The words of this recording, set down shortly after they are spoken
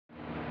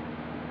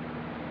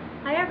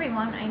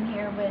everyone, I'm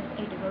here with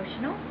a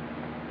devotional.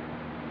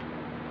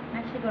 I'm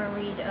actually going to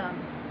read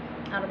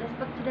out of this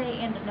book today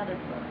and another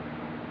book.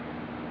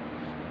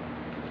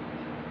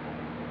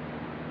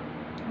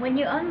 When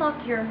you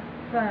unlock your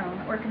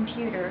phone or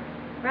computer,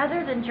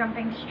 rather than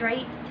jumping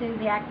straight to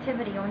the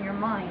activity on your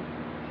mind,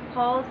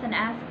 pause and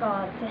ask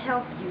God to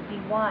help you be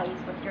wise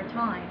with your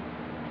time.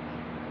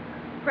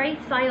 Pray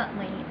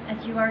silently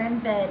as you are in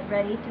bed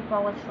ready to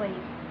fall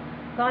asleep.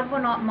 God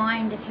will not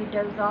mind if you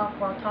doze off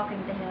while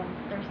talking to Him.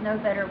 There's no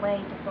better way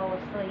to fall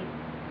asleep.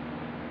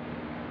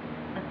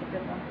 That's a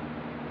good one.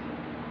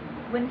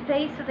 When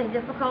faced with a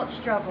difficult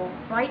struggle,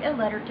 write a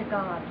letter to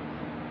God.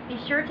 Be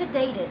sure to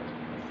date it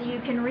so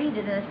you can read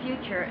it in the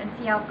future and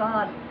see how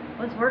God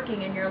was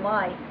working in your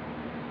life.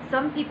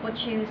 Some people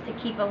choose to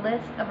keep a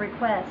list of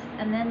requests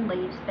and then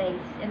leave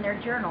space in their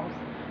journals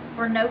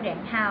for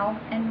noting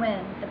how and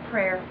when the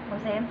prayer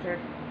was answered.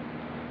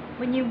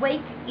 When you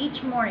wake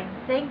each morning,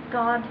 thank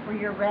God for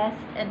your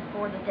rest and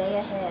for the day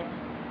ahead.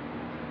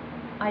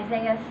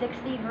 Isaiah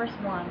 60 verse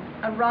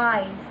 1.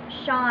 Arise,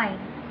 shine,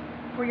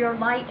 for your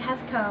light has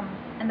come,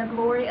 and the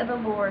glory of the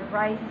Lord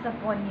rises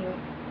upon you.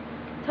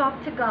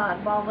 Talk to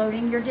God while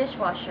loading your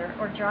dishwasher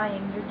or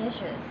drying your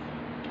dishes.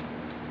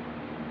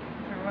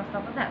 So we're going to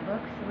stop with that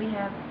book. So we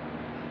have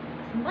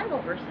some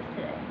Bible verses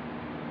today.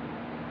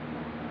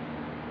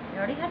 We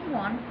already had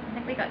one. I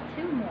think we got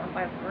two more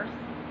Bible verses.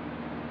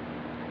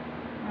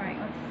 Alright,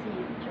 let's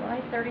see.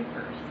 July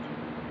 31st.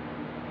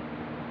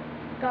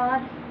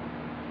 God,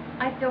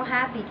 I feel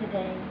happy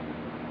today,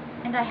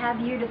 and I have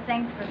you to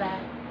thank for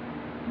that.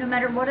 No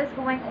matter what is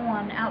going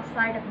on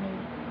outside of me,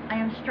 I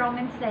am strong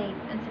and safe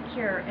and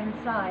secure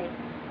inside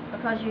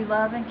because you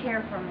love and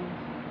care for me.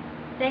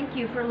 Thank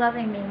you for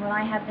loving me when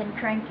I have been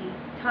cranky,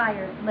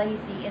 tired,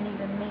 lazy, and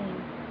even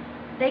mean.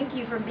 Thank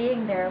you for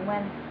being there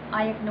when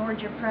I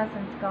ignored your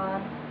presence,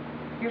 God.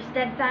 Your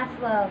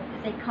steadfast love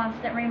is a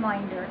constant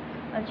reminder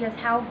of just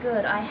how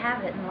good I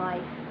have it in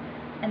life,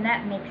 and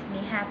that makes me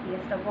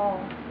happiest of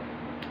all.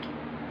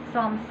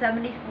 Psalm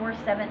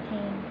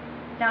 74:17.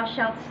 Thou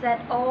shalt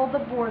set all the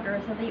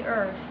borders of the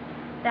earth.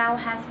 Thou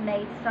hast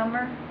made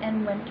summer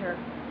and winter.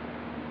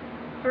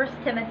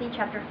 1 Timothy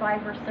chapter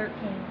 5 verse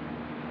 13.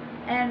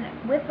 And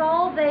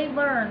withal they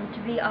learn to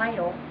be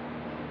idle,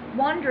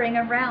 wandering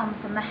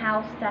around from the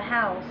house to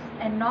house,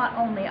 and not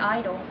only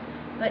idle,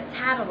 but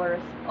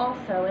tattlers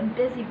also, and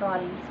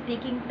busybodies,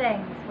 speaking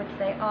things which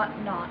they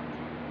ought not.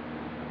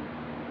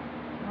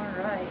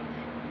 Alright.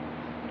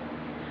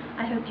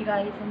 I hope you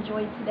guys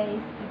enjoyed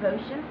today's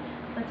devotion.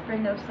 Let's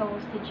bring those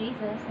souls to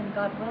Jesus, and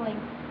God willing,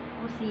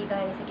 we'll see you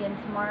guys again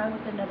tomorrow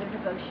with another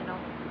devotional.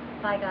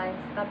 Bye guys.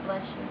 God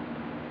bless you.